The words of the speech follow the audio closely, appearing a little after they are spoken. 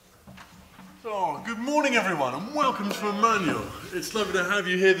Oh, good morning everyone and welcome to Emmanuel. It's lovely to have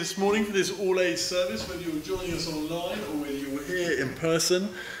you here this morning for this all-age service, whether you're joining us online or whether you're here in person,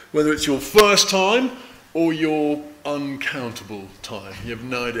 whether it's your first time or your uncountable time. You have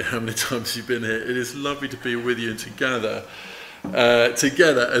no idea how many times you've been here. It is lovely to be with you and to gather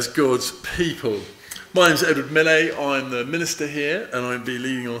together as God's people. My name's Millais. I'm the minister here and I'll be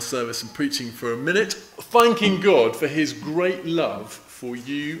leading our service and preaching for a minute, thanking God for his great love for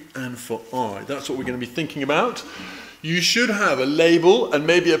you and for I. That's what we're going to be thinking about. You should have a label and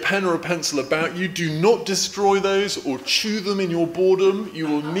maybe a pen or a pencil about you. Do not destroy those or chew them in your boredom. You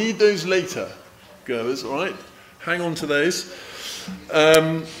will need those later, goers, all right? Hang on to those.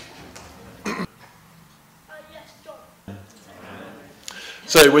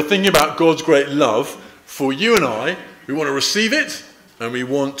 So we're thinking about God's great love for you and I. We want to receive it and we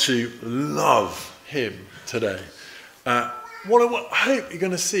want to love him today. What I hope you're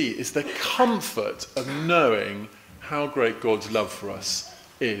going to see is the comfort of knowing how great God's love for us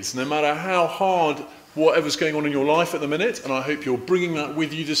is. No matter how hard whatever's going on in your life at the minute, and I hope you're bringing that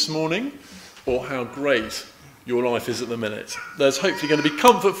with you this morning, or how great your life is at the minute. There's hopefully going to be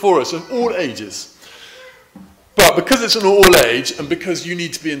comfort for us of all ages. But because it's an all age, and because you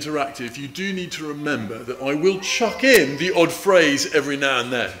need to be interactive, you do need to remember that I will chuck in the odd phrase every now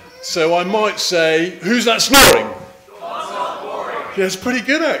and then. So I might say, who's that snoring? Yeah, it's pretty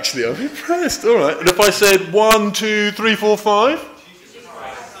good actually. I'm impressed. All right. And if I said 1, 2, 3, 4, 5?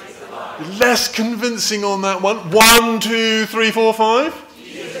 Less convincing on that one. 1, 2, 3, 4, 5?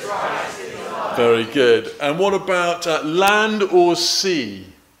 Very good. And what about land or sea?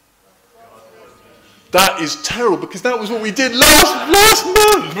 That is terrible because that was what we did last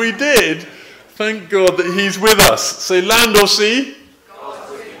month. We did. Thank God that he's with us. Say land or sea?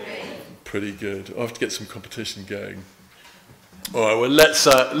 Pretty good. I have to get some competition going. All right, well,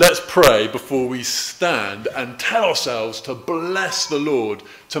 let's pray before we stand and tell ourselves to bless the Lord,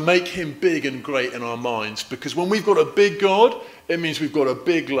 to make him big and great in our minds. Because when we've got a big God, it means we've got a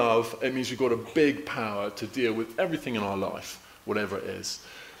big love. It means we've got a big power to deal with everything in our life, whatever it is.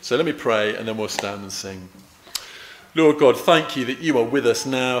 So let me pray and then we'll stand and sing. Lord God, thank you that you are with us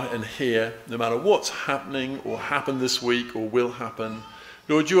now and here, no matter what's happening or happened this week or will happen.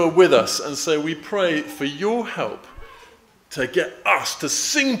 Lord, you are with us, and so we pray for your help to get us to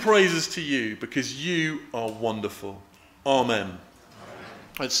sing praises to you because you are wonderful. Amen.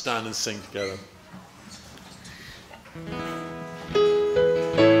 Let's stand and sing together.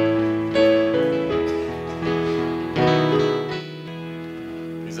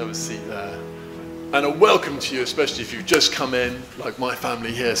 Please have a seat there. And a welcome to you, especially if you've just come in, like my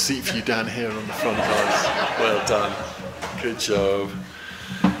family here. Seat for you down here on the front, guys. Well done. Good job.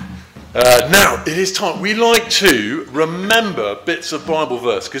 Now, it is time. We like to remember bits of Bible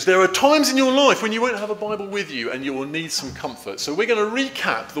verse because there are times in your life when you won't have a Bible with you and you will need some comfort. So we're going to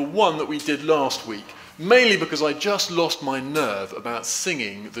recap the one that we did last week, mainly because I just lost my nerve about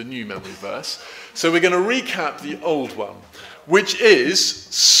singing the new memory verse. So we're going to recap the old one, which is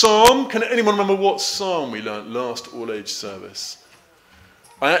Psalm. Can anyone remember what Psalm we learnt last all-age service?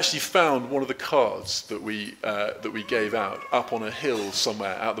 I actually found one of the cards that we gave out up on a hill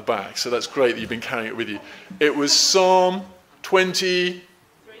somewhere out the back. So that's great that you've been carrying it with you. It was Psalm 23.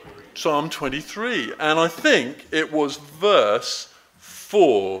 And I think it was verse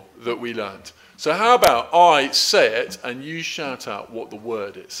 4 that we learnt. So how about I say it and you shout out what the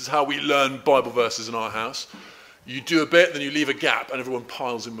word is. This is how we learn Bible verses in our house. You do a bit, then you leave a gap, and everyone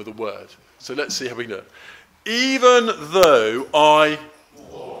piles in with a word. So let's see how we do it. Even though I...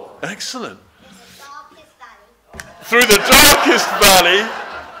 Excellent. Through the darkest valley,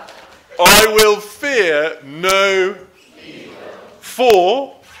 I will fear no evil,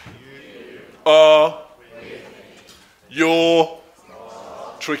 for are your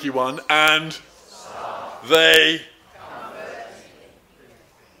tricky one, and they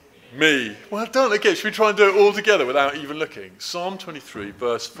me. Well done. Okay, should we try and do it all together without even looking? Psalm 23,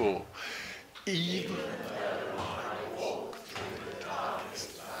 verse 4. Even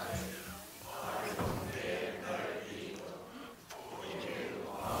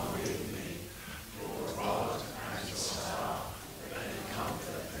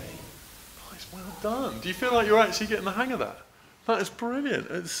done. Do you feel like you're actually getting the hang of that? That is brilliant.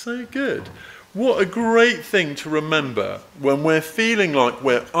 It's so good. What a great thing to remember when we're feeling like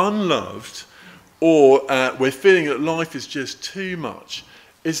we're unloved or we're feeling that life is just too much,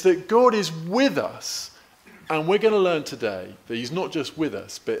 is that God is with us. And we're going to learn today that he's not just with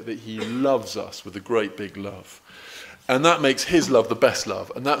us, but that he loves us with a great big love. And that makes his love the best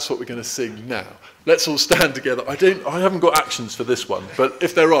love. And that's what we're going to sing now. Let's all stand together. I haven't got actions for this one, but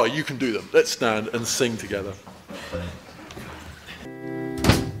if there are, you can do them. Let's stand and sing together.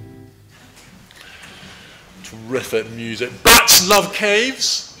 Terrific music. Bats love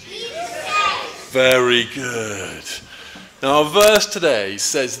caves. Very good. Now our verse today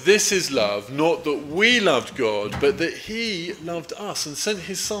says this is love, not that we loved God, but that he loved us and sent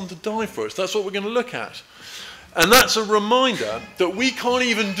his son to die for us. That's what we're going to look at. And that's a reminder that we can't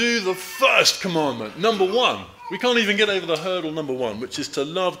even do the first commandment, number one. We can't even get over the hurdle number one, which is to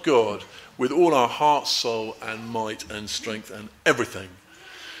love God with all our heart, soul, and might and strength and everything.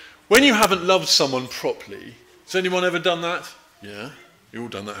 When you haven't loved someone properly, has anyone ever done that? Yeah. You've all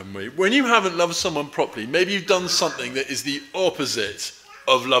done that, haven't we? When you haven't loved someone properly, maybe you've done something that is the opposite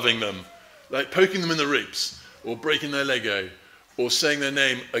of loving them, like poking them in the ribs, or breaking their Lego, or saying their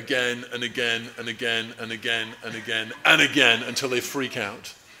name again and again and again and again and again and again until they freak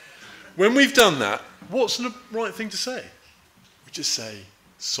out. When we've done that, what's the right thing to say? We just say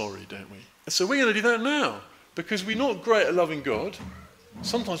sorry, don't we? And so we're going to do that now, because we're not great at loving God.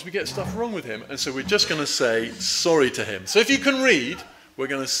 Sometimes we get stuff wrong with him, and so we're just going to say sorry to him. So if you can read, we're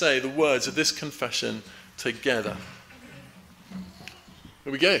going to say the words of this confession together.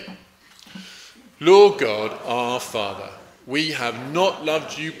 Here we go. Lord God, our Father, we have not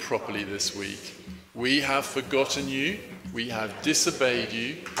loved you properly this week. We have forgotten you. We have disobeyed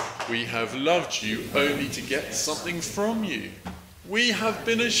you. We have loved you only to get something from you. We have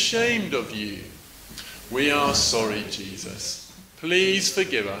been ashamed of you. We are sorry, Jesus. Please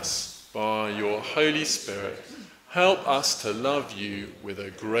forgive us by your Holy Spirit. Help us to love you with a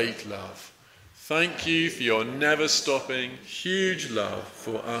great love. Thank you for your never-stopping, huge love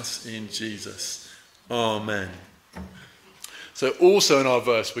for us in Jesus. Amen. So also in our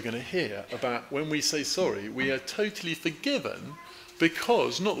verse, we're going to hear about when we say sorry, we are totally forgiven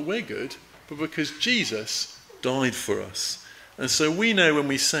because, not that we're good, but because Jesus died for us. And so we know when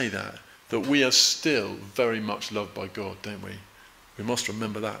we say that we are still very much loved by God, don't we? We must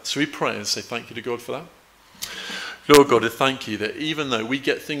remember that. So we pray and say thank you to God for that. Lord God, I thank you that even though we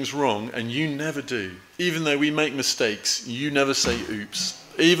get things wrong, and you never do, even though we make mistakes, you never say oops,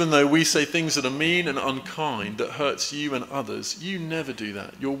 even though we say things that are mean and unkind, that hurts you and others, you never do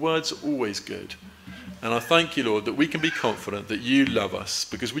that. Your words are always good. And I thank you, Lord, that we can be confident that you love us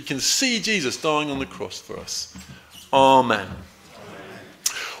because we can see Jesus dying on the cross for us. Amen.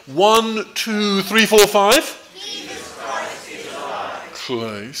 1, 2, 3, 4, 5. Jesus Christ is alive.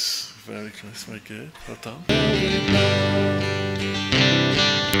 Close. Very close, very good. Well done.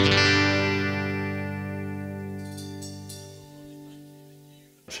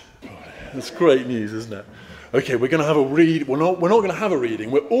 That's great news, isn't it? Okay, we're going to have a read. We're not going to have a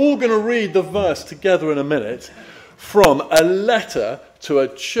reading. We're all going to read the verse together in a minute from a letter to a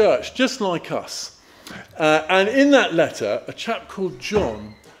church just like us. And in that letter, a chap called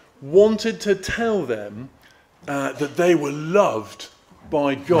John wanted to tell them that they were loved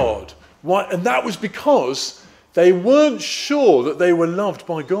by God. Why? And that was because they weren't sure that they were loved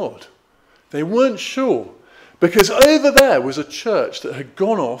by God. They weren't sure. Because over there was a church that had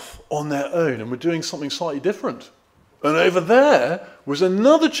gone off on their own and were doing something slightly different. And over there was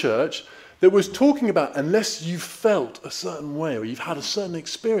another church that was talking about unless you felt a certain way or you've had a certain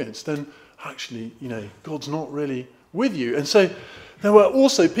experience, then actually, God's not really with you. And so there were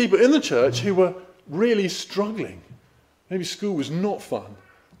also people in the church who were really struggling. Maybe school was not fun.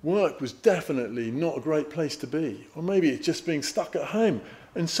 Work was definitely not a great place to be. Or maybe it's just being stuck at home.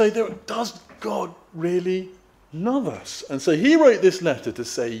 And so does God really love us? And so he wrote this letter to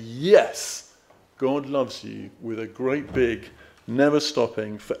say, yes, God loves you with a great big,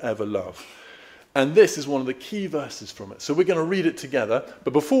 never-stopping, forever love. And this is one of the key verses from it. So we're going to read it together.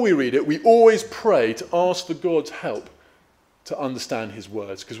 But before we read it, we always pray to ask for God's help to understand his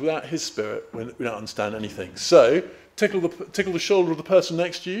words. Because without his spirit, we don't understand anything. So tickle the shoulder of the person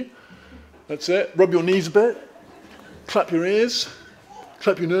next to you. That's it. Rub your knees a bit. Clap your ears.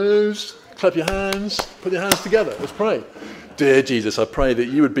 Clap your nose. Clap your hands. Put your hands together. Let's pray. Dear Jesus, I pray that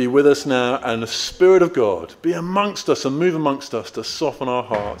you would be with us now and the Spirit of God be amongst us and move amongst us to soften our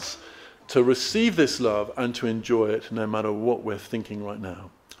hearts, to receive this love and to enjoy it no matter what we're thinking right now.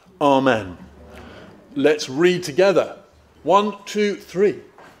 Amen. Let's read together. 1, 2, 3.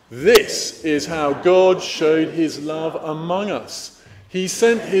 This is how God showed his love among us. He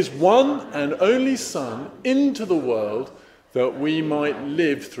sent his one and only Son into the world that we might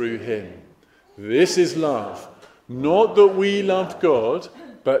live through him. This is love, not that we loved God,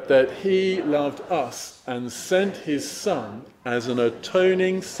 but that he loved us and sent his Son as an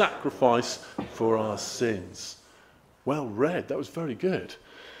atoning sacrifice for our sins. Well read. That was very good.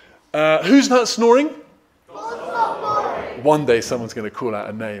 Who's that snoring? One day someone's going to call out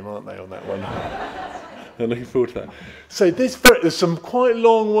a name, aren't they, on that one? I'm looking forward to that. So there's some quite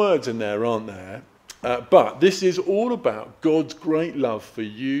long words in there, aren't there? But this is all about God's great love for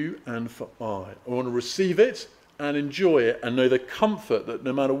you and for I. I want to receive it and enjoy it and know the comfort that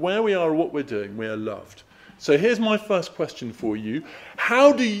no matter where we are or what we're doing, we are loved. So here's my first question for you.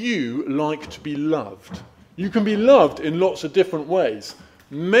 How do you like to be loved? You can be loved in lots of different ways.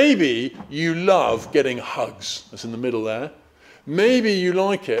 Maybe you love getting hugs. That's in the middle there. Maybe you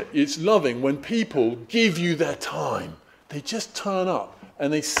like it. It's loving when people give you their time. They just turn up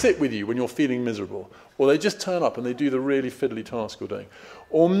and they sit with you when you're feeling miserable. Or they just turn up and they do the really fiddly task you're doing.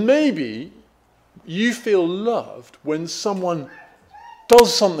 Or maybe you feel loved when someone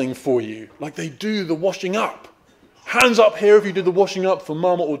does something for you, like they do the washing up. Hands up here if you did the washing up for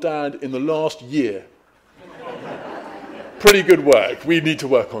mum or dad in the last year. Pretty good work. We need to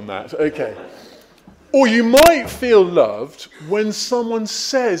work on that. Okay. Or you might feel loved when someone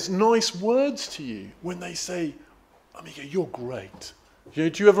says nice words to you, when they say, Amiga, you're great. Do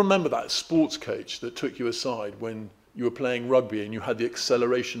you ever remember that sports coach that took you aside when you were playing rugby and you had the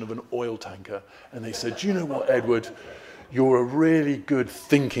acceleration of an oil tanker and they said, do you know what, Edward? You're a really good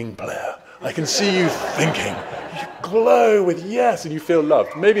thinking player. I can see you thinking. You glow with yes, and you feel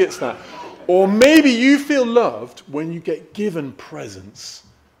loved. Maybe it's that. Or maybe you feel loved when you get given presents.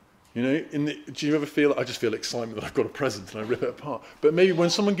 You know, do you ever feel, I just feel excitement that I've got a present and I rip it apart. But maybe when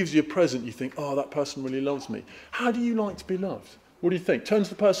someone gives you a present, you think, oh, that person really loves me. How do you like to be loved? What do you think? Turn to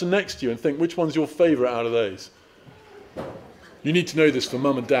the person next to you and think, which one's your favourite out of those? You need to know this for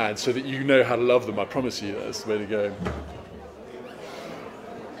mum and dad so that you know how to love them. I promise you, that's the way to go.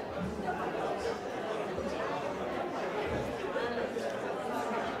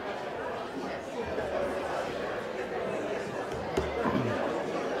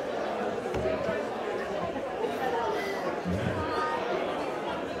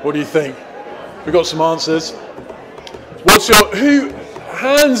 What do you think? We got some answers.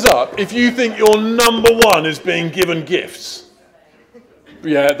 Hands up if you think your number one is being given gifts.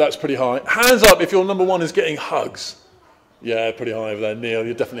 Yeah, that's pretty high. Hands up if your number one is getting hugs. Yeah, pretty high over there. Neil,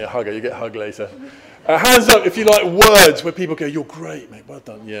 you're definitely a hugger. You get a hug later. Hands up if you like words where people go, you're great, mate. Well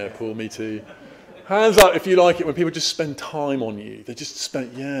done. Yeah, Paul, me too. Hands up if you like it when people just spend time on you. They just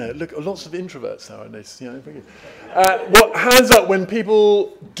spend, yeah, look, lots of introverts nowadays. You know, hands up when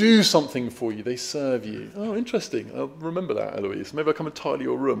people do something for you. They serve you. Oh, interesting. I'll remember that, Eloise. Maybe I'll come and tidy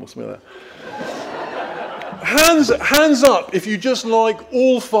your room or something like that. Hands up if you just like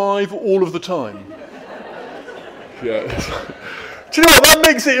all five all of the time. Yeah. Do you know what? That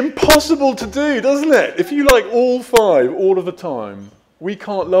makes it impossible to do, doesn't it? If you like all five all of the time, we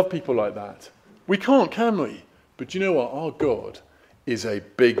can't love people like that. We can't, can we? But you know what? Our God is a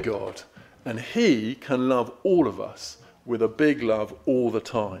big God. And he can love all of us with a big love all the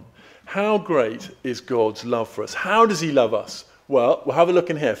time. How great is God's love for us? How does he love us? Well, we'll have a look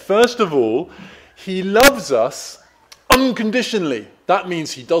in here. First of all, he loves us unconditionally. That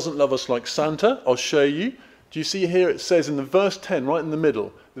means he doesn't love us like Santa. I'll show you. Do you see here it says in the verse 10, right in the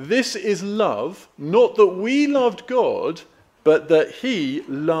middle, this is love, not that we loved God, but that he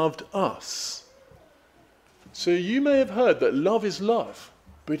loved us. So you may have heard that love is love,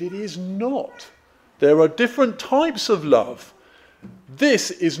 but it is not. There are different types of love. This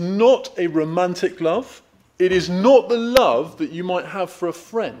is not a romantic love. It is not the love that you might have for a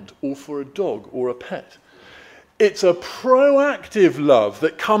friend or for a dog or a pet. It's a proactive love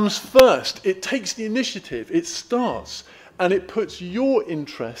that comes first. It takes the initiative. It starts and it puts your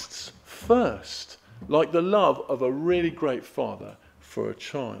interests first, like the love of a really great father for a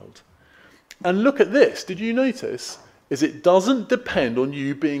child. And look at this. Did you notice? Is it doesn't depend on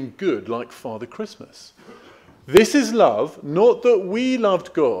you being good like Father Christmas. This is love, not that we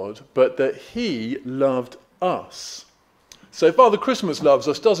loved God, but that he loved us. So Father Christmas loves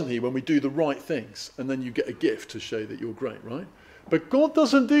us, doesn't he, when we do the right things, and then you get a gift to show that you're great, right? But God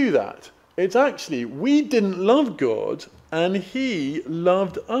doesn't do that. It's actually, we didn't love God, and he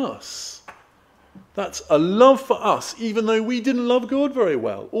loved us. That's a love for us, even though we didn't love God very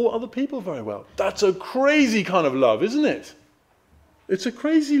well, or other people very well. That's a crazy kind of love, isn't it? It's a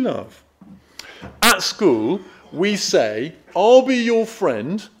crazy love. At school, we say, I'll be your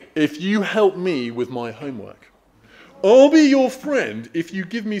friend if you help me with my homework. I'll be your friend if you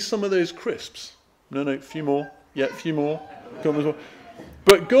give me some of those crisps. No, a few more. Yeah, a few more. Come on, more.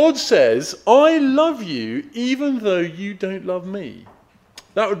 But God says, I love you even though you don't love me.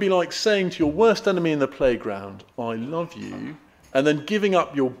 That would be like saying to your worst enemy in the playground, I love you and then giving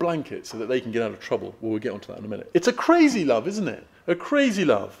up your blanket so that they can get out of trouble. Well, we'll get onto that in a minute. It's a crazy love, isn't it? A crazy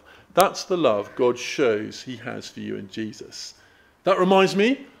love. That's the love God shows he has for you in Jesus. That reminds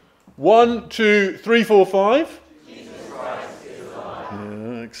me, 1, 2, 3, 4, 5. Jesus Christ is alive.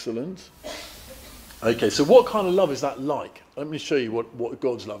 Yeah, excellent. Okay, so what kind of love is that like? Let me show you what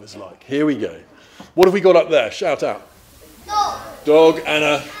God's love is like. Here we go. What have we got up there? Shout out. Dog and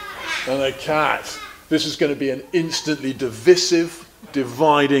a cat. This is going to be an instantly divisive,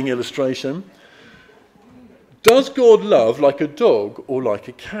 dividing illustration. Does God love like a dog or like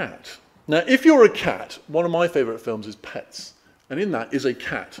a cat? Now, if you're a cat, one of my favourite films is Pets. And in that is a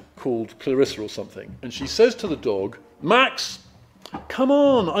cat called Clarissa or something. And she says to the dog, Max, come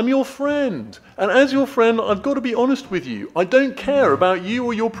on, I'm your friend. And as your friend, I've got to be honest with you. I don't care about you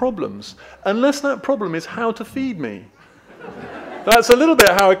or your problems, unless that problem is how to feed me. That's a little bit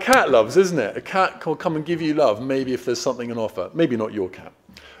how a cat loves, isn't it? A cat will come and give you love, maybe if there's something on offer. Maybe not your cat.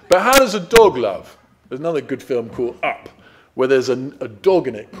 But how does a dog love? There's another good film called Up, where there's a dog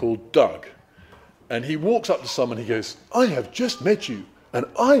in it called Doug. And he walks up to someone and he goes, I have just met you, and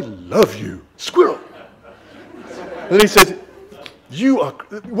I love you. Squirrel. And then he said,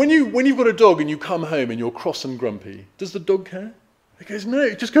 when you've got a dog and you come home and you're cross and grumpy, does the dog care? He goes, no,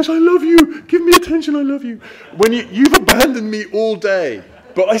 it just goes, I love you. Give me attention, I love you. When you've abandoned me all day,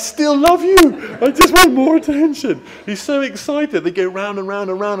 but I still love you. I just want more attention. He's so excited. They go round and round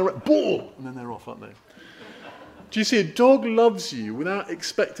and round and round. Ball! And then they're off, aren't they? Do you see, a dog loves you without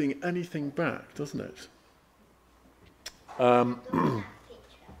expecting anything back, doesn't it?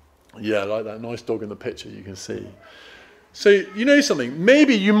 Yeah, like that nice dog in the picture you can see. So, you know something?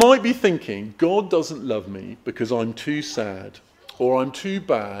 Maybe you might be thinking, God doesn't love me because I'm too sad, or I'm too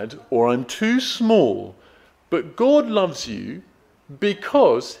bad, or I'm too small. But God loves you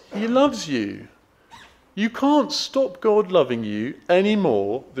because he loves you. You can't stop God loving you any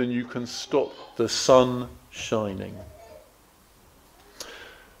more than you can stop the sun shining.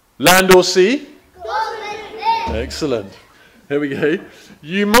 Land or sea? Excellent. Here we go.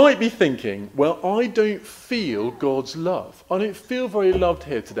 You might be thinking, well, I don't feel God's love. I don't feel very loved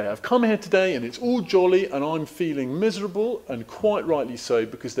here today. I've come here today and it's all jolly and I'm feeling miserable, and quite rightly so,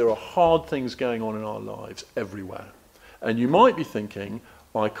 because there are hard things going on in our lives everywhere. And you might be thinking,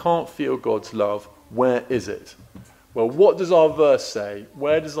 I can't feel God's love. Where is it? Well, what does our verse say?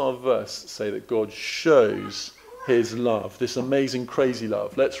 Where does our verse say that God shows his love, this amazing, crazy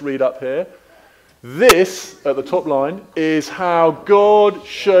love? Let's read up here. This, at the top line, is how God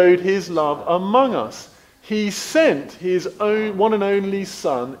showed his love among us. He sent his own one and only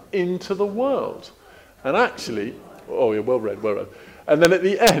Son into the world. And actually, oh yeah, well read. And then at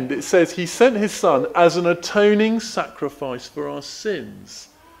the end it says he sent his Son as an atoning sacrifice for our sins.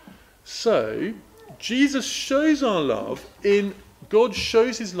 So, Jesus shows our love God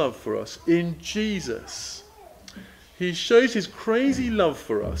shows his love for us in Jesus. He shows his crazy love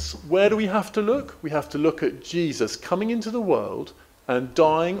for us. Where do we have to look? We have to look at Jesus coming into the world and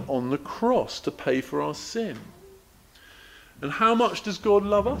dying on the cross to pay for our sin. And how much does God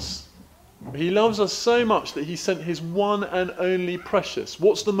love us? He loves us so much that he sent his one and only precious.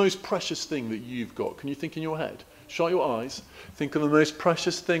 What's the most precious thing that you've got? Can you think in your head? Shut your eyes. Think of the most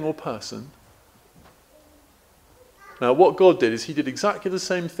precious thing or person. Now, what God did is he did exactly the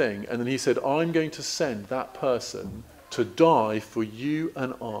same thing, and then he said, I'm going to send that person to die for you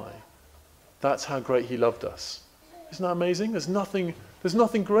and I. That's how great he loved us. Isn't that amazing? There's nothing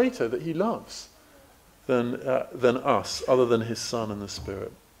greater that he loves than us, other than his Son and the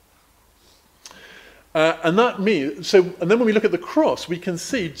Spirit. And then when we look at the cross, we can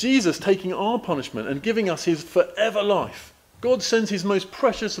see Jesus taking our punishment and giving us his forever life. God sends his most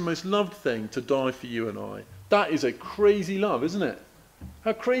precious and most loved thing to die for you and I. That is a crazy love, isn't it?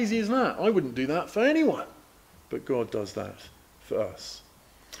 How crazy is that? I wouldn't do that for anyone. But God does that for us.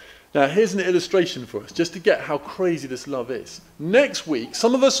 Now, here's an illustration for us, just to get how crazy this love is. Next week,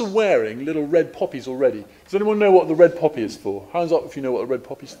 some of us are wearing little red poppies already. Does anyone know what the red poppy is for? Hands up if you know what the red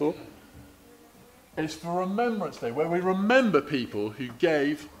poppy is for. It's for Remembrance Day, where we remember people who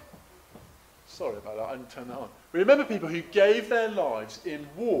gave... Sorry about that, I didn't turn that on. We remember people who gave their lives in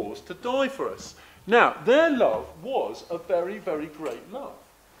wars to die for us. Now, their love was a very, very great love.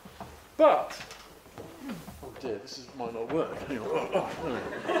 But, oh dear, might not work. Hang on.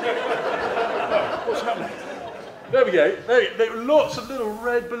 What's happening? There we go. There were lots of little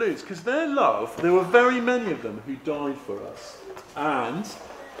red balloons, because their love, there were very many of them who died for us. And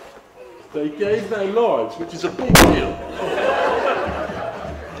they gave their lives, which is a big deal.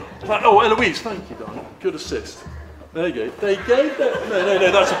 Oh, Eloise, thank you, darling. Good assist. There you go. They gave their...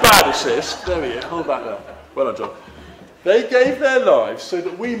 No, that's a bad assist. There we go. Hold back there. Well done, John. They gave their lives so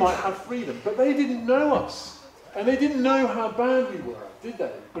that we might have freedom. But they didn't know us. And they didn't know how bad we were, did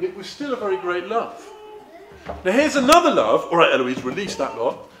they? But it was still a very great love. Now here's another love. All right, Eloise, release that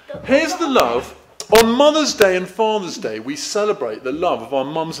lot. Here's the love. On Mother's Day and Father's Day, we celebrate the love of our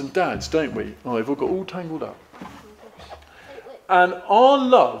mums and dads, don't we? Oh, they've all got all tangled up. And our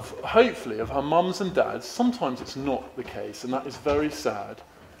love, hopefully, of our mums and dads, sometimes it's not the case, and that is very sad.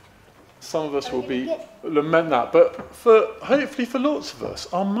 Some of us will lament that, but hopefully for lots of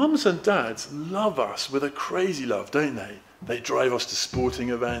us, our mums and dads love us with a crazy love, don't they? They drive us to sporting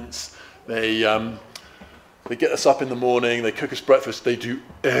events, they get us up in the morning, they cook us breakfast, they do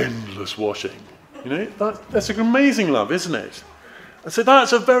endless washing. You know, that's an amazing love, isn't it? And so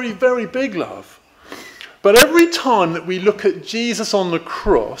that's a very, very big love. But every time that we look at Jesus on the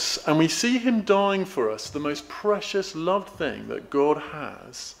cross and we see him dying for us, the most precious, loved thing that God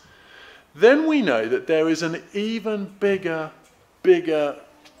has, then we know that there is an even bigger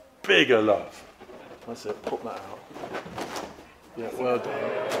love. That's it, pop that out. Yeah, well done.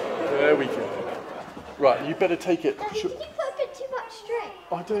 There we go. Right, you better take it. Daddy, did you put a bit too much string?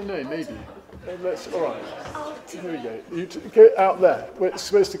 I don't know, maybe. All right. Here we go. You go out there. It's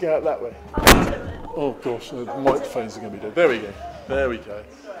supposed to go out that way. Oh gosh, the microphones are going to be dead. There we go. There we go.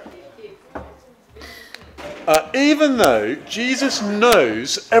 Even though Jesus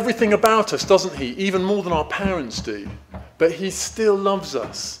knows everything about us, doesn't he? Even more than our parents do. But he still loves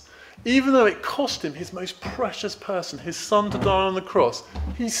us. Even though it cost him his most precious person, his son, to die on the cross,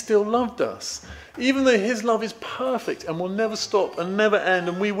 he still loved us. Even though his love is perfect and will never stop and never end,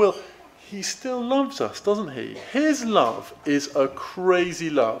 and we will, he still loves us, doesn't he? His love is a crazy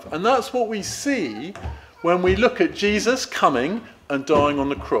love. And that's what we see when we look at Jesus coming and dying on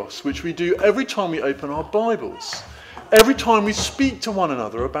the cross, which we do every time we open our Bibles, every time we speak to one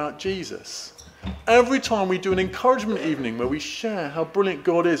another about Jesus, every time we do an encouragement evening where we share how brilliant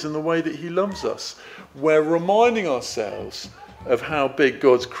God is in the way that he loves us. We're reminding ourselves of how big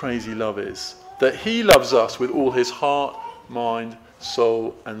God's crazy love is, that he loves us with all his heart, mind,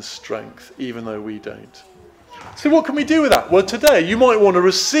 soul and strength, even though we don't. So what can we do with that? Well, today you might want to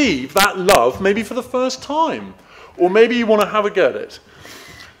receive that love maybe for the first time, or maybe you want to have a go at it.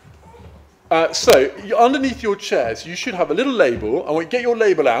 So underneath your chairs you should have a little label. I want you to get your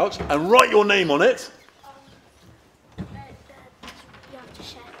label out and write your name on it. You have to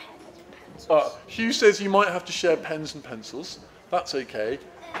share pens and pencils. Hugh says you might have to share pens and pencils. That's okay.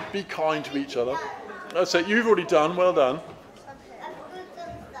 Be kind to each other. That's it. You've already done. Well done.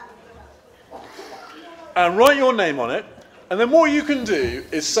 And write your name on it. And then what you can do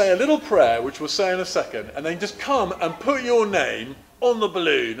is say a little prayer, which we'll say in a second, and then just come and put your name on the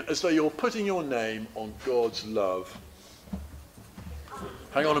balloon as though you're putting your name on God's love.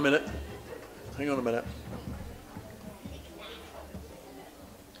 Hang on a minute. Hang on a minute.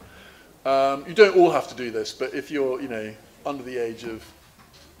 You don't all have to do this, but if you're, under the age of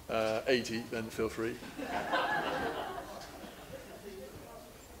 80, then feel free.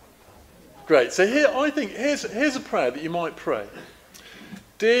 Great. So here, I think, here's a prayer that you might pray.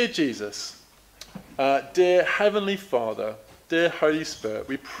 Dear Jesus, dear Heavenly Father, dear Holy Spirit,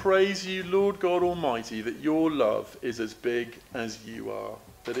 we praise you, Lord God Almighty, that your love is as big as you are,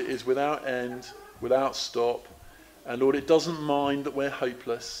 that it is without end, without stop, and Lord, it doesn't mind that we're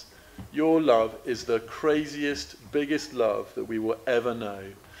hopeless. Your love is the craziest, biggest love that we will ever know.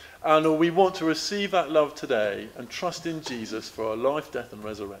 And Lord, we want to receive that love today and trust in Jesus for our life, death, and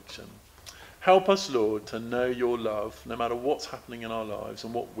resurrection. Help us, Lord, to know your love, no matter what's happening in our lives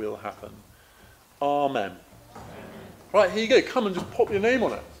and what will happen. Amen. Right, here you go. Come and just pop your name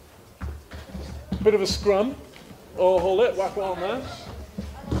on it. Bit of a scrum. Oh, hold it. Whack it on there.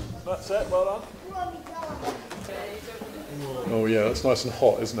 That's it. Well done. Oh, yeah, that's nice and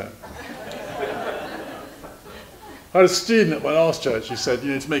hot, isn't it? I had a student at my last church who said,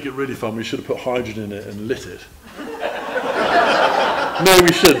 to make it really fun, we should have put hydrogen in it and lit it. No,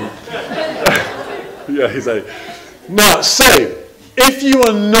 we shouldn't. Yeah, exactly. Now, so, if you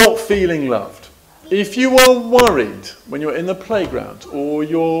are not feeling loved, if you are worried when you're in the playground, or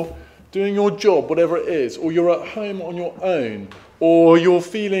you're doing your job, whatever it is, or you're at home on your own, or you're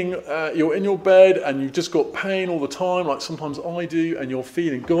feeling, you're in your bed and you've just got pain all the time, like sometimes I do, and you're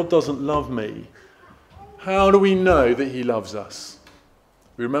feeling, God doesn't love me, how do we know that he loves us?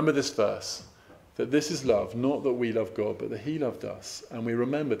 We remember this verse, that this is love, not that we love God, but that he loved us. And we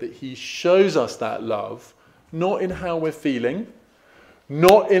remember that he shows us that love, not in how we're feeling,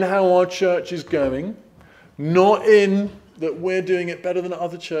 not in how our church is going, not in that we're doing it better than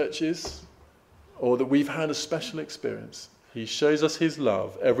other churches, or that we've had a special experience. He shows us his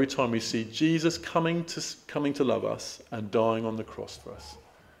love every time we see Jesus coming to love us and dying on the cross for us.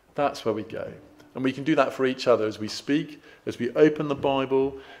 That's where we go. And we can do that for each other as we speak, as we open the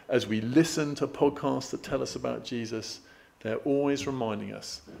Bible, as we listen to podcasts that tell us about Jesus. They're always reminding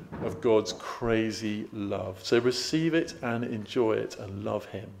us of God's crazy love. So receive it and enjoy it and love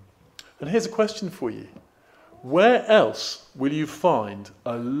him. And here's a question for you. Where else will you find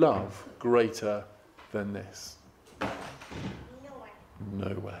a love greater than this?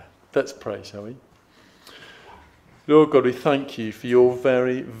 Nowhere. Let's pray, shall we? Lord God, we thank you for your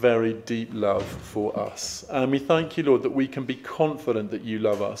very, very deep love for us. And we thank you, Lord, that we can be confident that you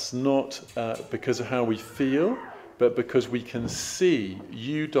love us, not because of how we feel, but because we can see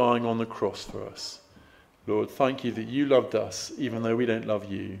you dying on the cross for us. Lord, thank you that you loved us, even though we don't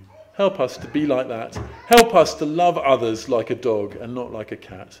love you. Help us to be like that. Help us to love others like a dog and not like a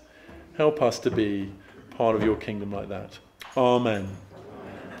cat. Help us to be part of your kingdom like that. Amen.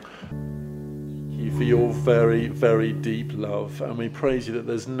 Thank you for your very, very deep love, and we praise you that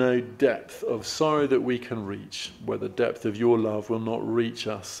there's no depth of sorrow that we can reach where the depth of your love will not reach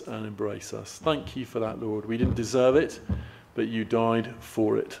us and embrace us. Thank you for that, Lord. We didn't deserve it, but you died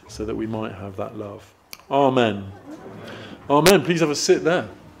for it so that we might have that love. Amen. Amen. Please have a sit there.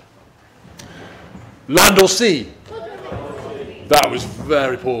 Land or sea? That was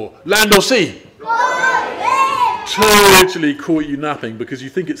very poor. Land or sea? Totally caught you napping because you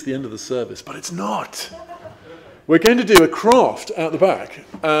think it's the end of the service, but it's not. We're going to do a craft out the back.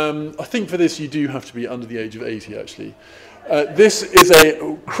 I think for this you do have to be under the age of 80 actually. This is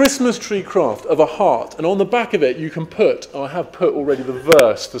a Christmas tree craft of a heart, and on the back of it you can put, I have put already the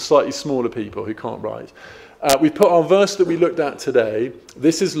verse for slightly smaller people who can't write. We've put our verse that we looked at today.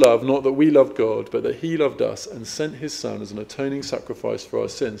 This is love, not that we loved God, but that he loved us and sent his son as an atoning sacrifice for our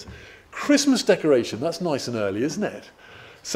sins. Christmas decoration, that's nice and early, isn't it?